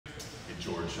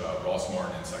George, Ross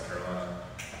Martin in South Carolina.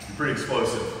 You're pretty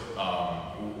explosive.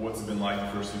 What's it been like the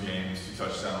first 2 games? 2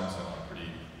 touchdowns, pretty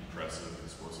impressive,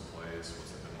 explosive plays.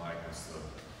 What's it been like? What's the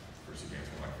first 2 games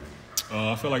been like for you?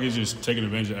 I feel like it's just taking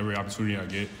advantage of every opportunity I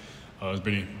get. It's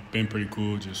been pretty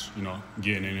cool, just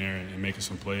getting in there and making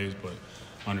some plays, but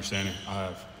understanding I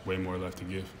have way more left to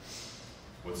give.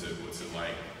 What's it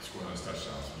like scoring those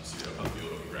touchdowns when you see the open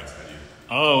field, open grass ahead of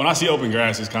you? When I see open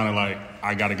grass, it's kind of like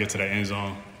I got to get to that end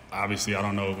zone. Obviously, I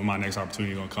don't know when my next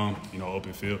opportunity is going to come.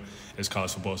 Open field. It's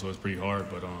college football, so it's pretty hard.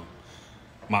 But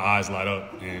my eyes light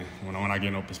up, and when I get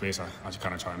in open space, I just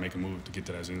kind of try to make a move to get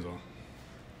to that end zone.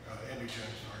 Andy Jones,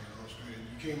 Illustrated.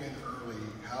 You came in early.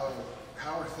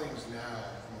 How are things now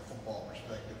from a football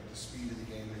perspective with the speed of the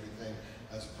game and everything,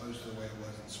 as opposed to the way it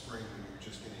was in spring when you were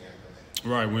just getting acclimated?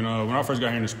 Right. When I first got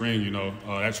here in the spring,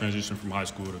 that transition from high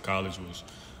school to college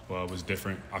was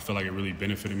different. I feel like it really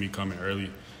benefited me coming early.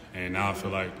 And now I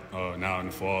feel like now in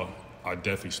the fall,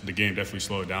 the game definitely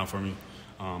slowed down for me.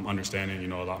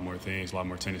 Understanding, a lot more things, a lot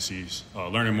more tendencies,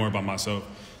 learning more about myself,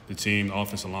 the team, the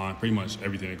offensive line, pretty much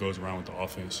everything that goes around with the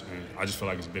offense. And I just feel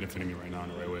like it's benefiting me right now in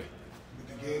the right way. With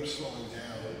the game slowing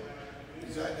down,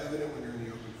 is that evident when you're in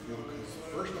the open field? Because the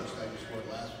first touchdown you scored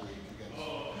last week against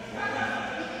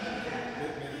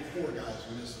maybe 4 guys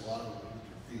missed a lot of them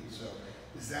with your feet. So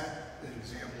is that an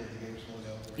example of the game slowing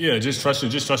down? Yeah, just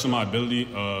trusting my ability,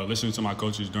 listening to my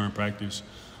coaches during practice,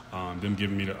 them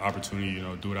giving me the opportunity,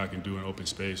 do what I can do in open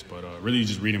space. But really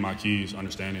just reading my keys,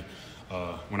 understanding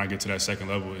when I get to that second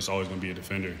level, it's always going to be a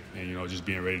defender. And, just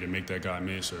being ready to make that guy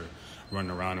miss or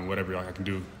running around and whatever I can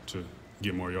do to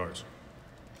get more yards.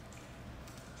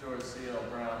 George C.L.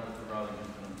 Brown with the Raleigh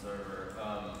Observer.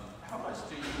 How much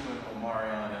do you and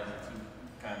Omarion, as the 2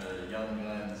 kind of young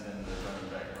guns in the running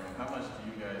back room, how much do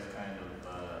you guys kind of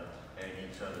egg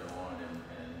each other on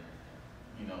and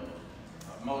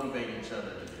motivate each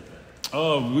other to get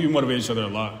better? We motivate each other a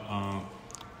lot.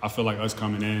 I feel like us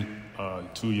coming in,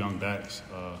 2 young backs,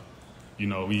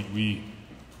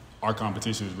 our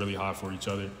competition is really high for each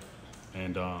other.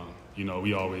 And,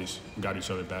 we always got each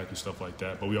other back and stuff like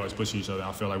that. But we always pushing each other.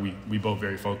 I feel like we both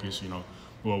very focused,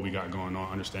 what we got going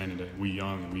on, understanding that we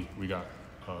young and we got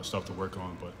stuff to work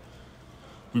on. But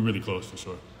we really close for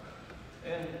sure.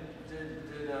 And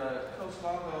did Coach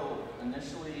Longo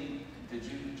initially, did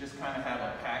you just kind of have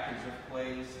a package of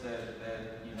plays that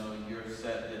you're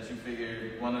set, that you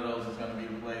figured one of those is going to be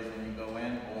the plays when you go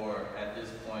in? Or at this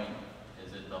point,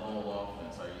 is it the whole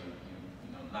offense? Are you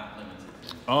not limited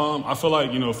to? I feel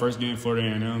like, first game, Florida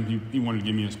A&M, he wanted to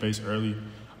get me in space early.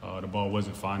 The ball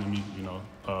wasn't finding me,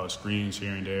 screens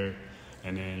here and there.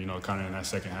 And then, kind of in that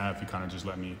second half, he kind of just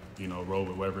let me, roll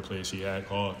with whatever plays he had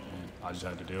called, and I just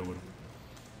had to deal with him.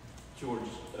 George,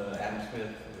 Adam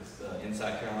Smith is in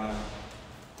South Carolina.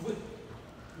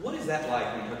 What is that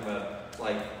like when you talk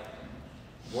about,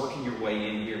 working your way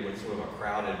in here with sort of a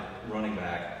crowded running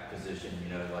back position?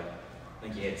 I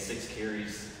think you had 6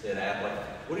 carries at App.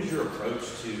 What is your approach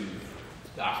to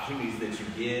the opportunities that you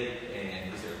get,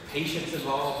 and is there patience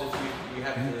involved that you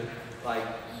have to,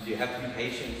 do you have to be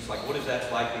patient? Just what is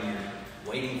that like when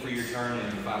you're waiting for your turn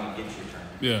and you finally get your turn?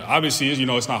 Yeah, obviously,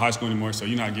 it's not high school anymore, so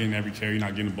you're not getting every carry, you're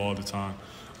not getting the ball all the time.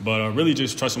 But really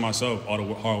just trusting myself, all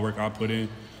the hard work I put in,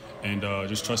 and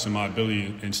just trusting my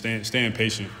ability and staying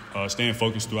patient, staying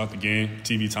focused throughout the game.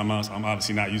 TV timeouts, I'm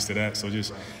obviously not used to that, so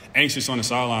just anxious on the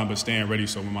sideline, but staying ready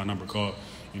so when my number called,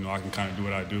 I can kind of do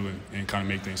what I do and kind of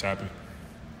make things happen.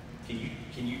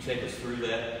 Can you take us through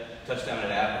that touchdown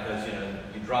at App? Because,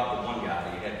 you dropped the one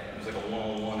guy. It was like a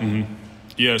one-on-one. Mm-hmm.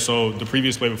 Yeah, so the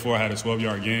previous play before I had a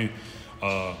 12-yard gain.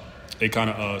 They kind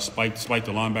of spiked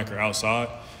the linebacker outside.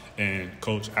 And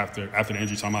coach, after the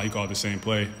injury timeout, he called the same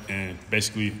play. And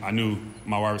basically, I knew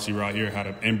my wide receiver out here had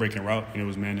an end-breaking route, and it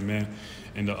was man-to-man.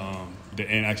 And the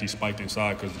end actually spiked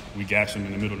inside because we gashed him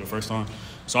in the middle the first time.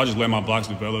 So I just let my blocks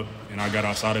develop, and I got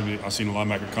outside of it. I seen the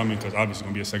linebacker coming because obviously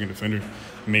going to be a second defender.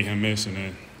 Made him miss, and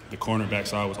then the cornerback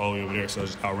side was all the way over there, so I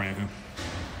just outran him.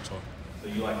 So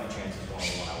you like your chances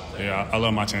one-on-one, I would say? Yeah, I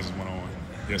love my chances one-on-one.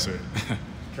 Yes, sir.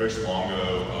 Coach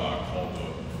Longo called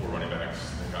the 4 running backs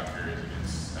that got carries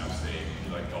against App State.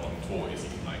 He called them toys. He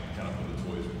can kind of put the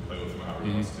toys and play with them however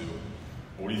he wants to.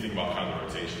 But what do you think about kind of the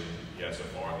rotation he has so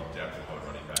far and the depth of the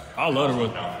running back? I love the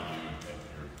rotation.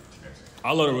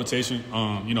 I love the rotation.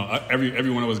 Every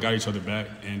one of us got each other back,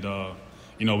 and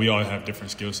we all have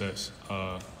different skill sets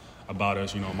about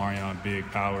us. Marion, big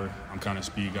power. I'm kind of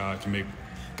speed guy. Can make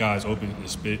guys open and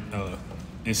spit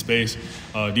in space.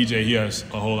 DJ, he has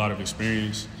a whole lot of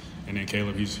experience, and then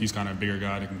Caleb, he's kind of a bigger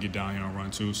guy that can get down here and run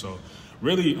too. So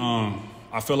really,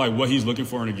 I feel like what he's looking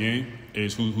for in a game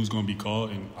is who's going to be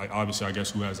called, and obviously I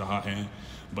guess who has a hot hand.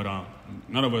 But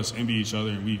none of us envy each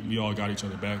other, and we all got each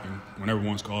other back. And whenever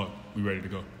one's called, we ready to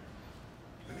go.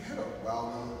 Have you had a wow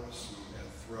moment with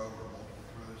a throw or multiple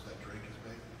throws that Drake has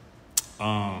made?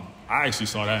 I actually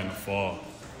saw that in the fall.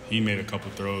 He made a couple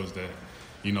throws that,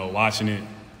 watching it,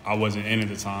 I wasn't in at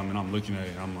the time, and I'm looking at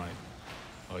it, and I'm like,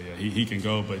 oh, yeah, he can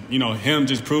go. But, him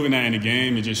just proving that in the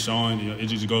game and just showing, it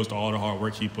just goes to all the hard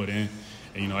work he put in.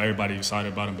 And, everybody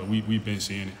excited about him, but we've been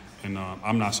seeing it. And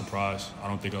I'm not surprised. I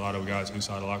don't think a lot of guys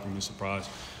inside the locker room is surprised.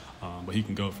 But he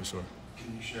can go for sure.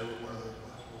 Can you share what one of those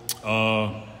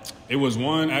was? It was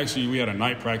one, actually, we had a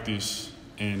night practice,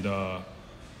 and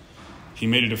he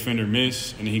made a defender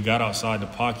miss, and he got outside the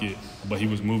pocket, but he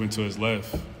was moving to his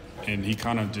left. And he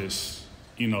kind of just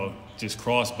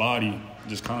crossed body,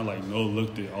 just kind of like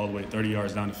looked it all the way 30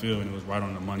 yards down the field, and it was right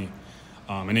on the money.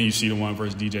 And then you see the one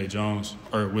versus DJ Jones,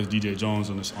 or with DJ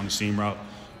Jones on the seam route.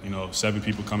 7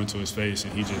 people coming to his face,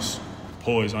 and he just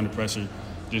poised under pressure,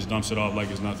 just dumps it off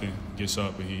like it's nothing, gets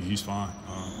up, and he's fine.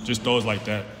 Just those like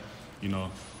that,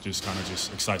 just kind of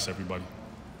just excites everybody.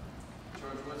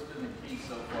 George, what's been the key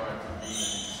so far to being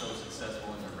so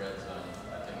successful in the red zone?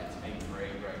 I think it's 8 for 8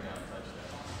 right now,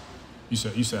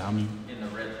 touchdown. You said how many? In the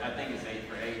red, I think it's 8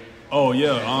 for 8. Oh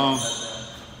yeah.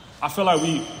 I feel like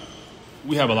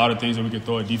we have a lot of things that we can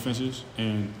throw at defenses,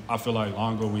 and I feel like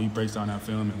Longo, when he breaks down that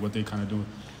film and what they kind of do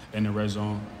in the red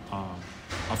zone,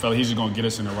 I feel like he's just going to get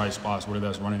us in the right spots, whether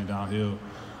that's running downhill,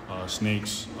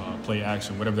 snakes, play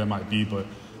action, whatever that might be. But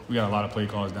we got a lot of play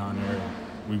calls down there,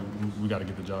 and we got to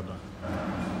get the job done.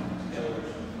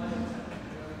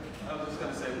 I was just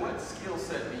going to say, what skill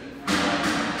set do you feel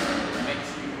like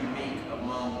makes you unique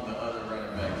among the other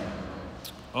running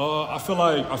backs? I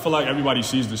feel like everybody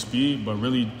sees the speed, but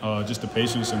really just the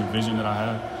patience and the vision that I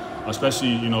have,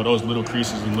 especially those little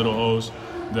creases and little O's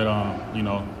that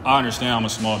I understand I'm a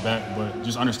small back, but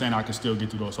just understand I can still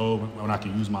get through those holes when I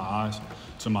can use my eyes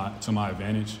to my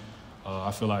advantage.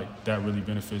 I feel like that really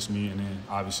benefits me, and then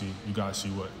obviously you guys see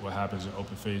what happens in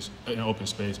open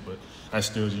space, but that's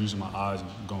still using my eyes and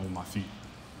going with my feet.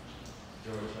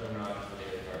 George, I don't know if you're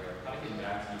daily target. How do you get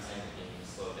back to you saying the game can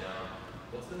slow down?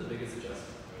 What's been the biggest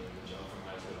adjustment? I mean, the jump from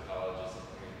high school to college is a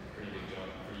pretty big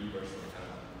jump for you personally.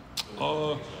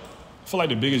 I feel like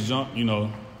the biggest jump,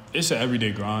 it's an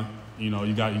everyday grind. You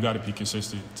got to be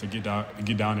consistent to get down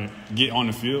there, get on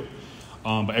the field.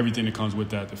 But everything that comes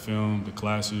with that, the film, the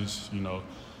classes, the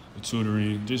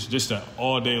tutoring, just that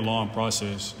all day long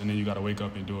process. And then you got to wake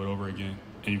up and do it over again.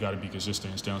 And you got to be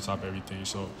consistent and stay on top of everything.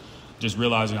 So just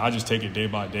realizing I just take it day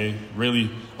by day. Really,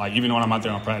 like even when I'm out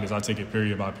there on practice, I take it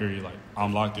period by period. Like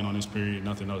I'm locked in on this period.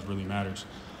 Nothing else really matters.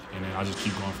 And then I just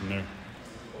keep going from there.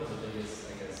 What was the biggest,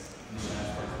 I guess,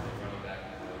 aspect of running back,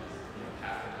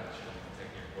 pass protection,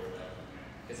 protecting your quarterback?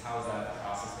 How has that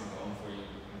process been going for you?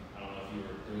 I don't know if you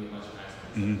were doing it much in high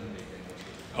school.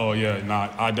 Mm-hmm. Oh,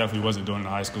 yeah. I definitely wasn't doing it in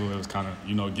high school. It was kind of,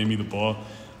 give me the ball.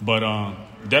 But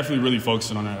definitely really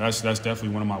focusing on that. That's definitely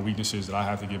one of my weaknesses that I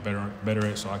have to get better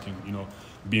at so I can,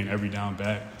 be an every down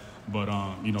back. But,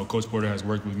 Coach Porter has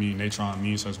worked with me. Natron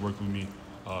Means has worked with me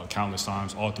countless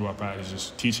times all through our practice,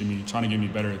 just teaching me, trying to get me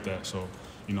better at that. So,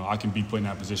 I can be put in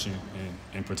that position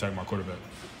and protect my quarterback,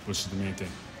 which is the main thing.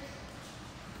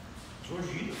 George,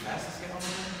 are you the fastest guy on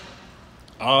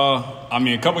the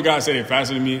team? A couple guys say they're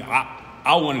faster than me.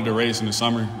 I wanted to race in the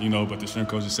summer, but the strength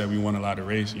coaches said we weren't allowed to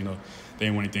race. They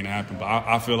didn't want anything to happen. But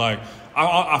I feel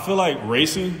like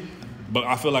racing, but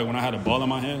I feel like when I had a ball in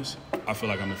my hands, I feel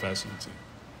like I'm the fastest on the team.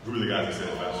 Who are the guys that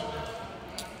said faster?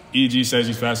 EG says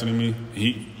he's faster than me.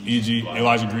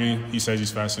 Elijah Green, he says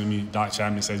he's faster than me. Doc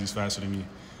Chapman says he's faster than me.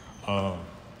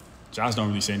 Josh don't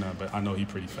really say nothing, but I know he's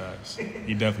pretty fast.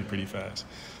 He's definitely pretty fast.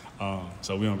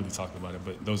 So we don't really talk about it,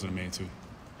 but those are the main two.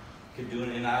 Could do an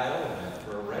NIL event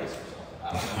for a race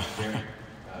or something. I don't know.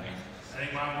 That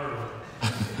ain't my word.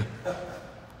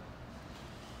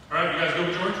 All right, you guys go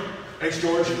with George? Thanks,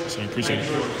 George. So appreciate it.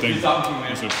 Thank you. Good talking to you,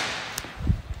 man. Yes, sir.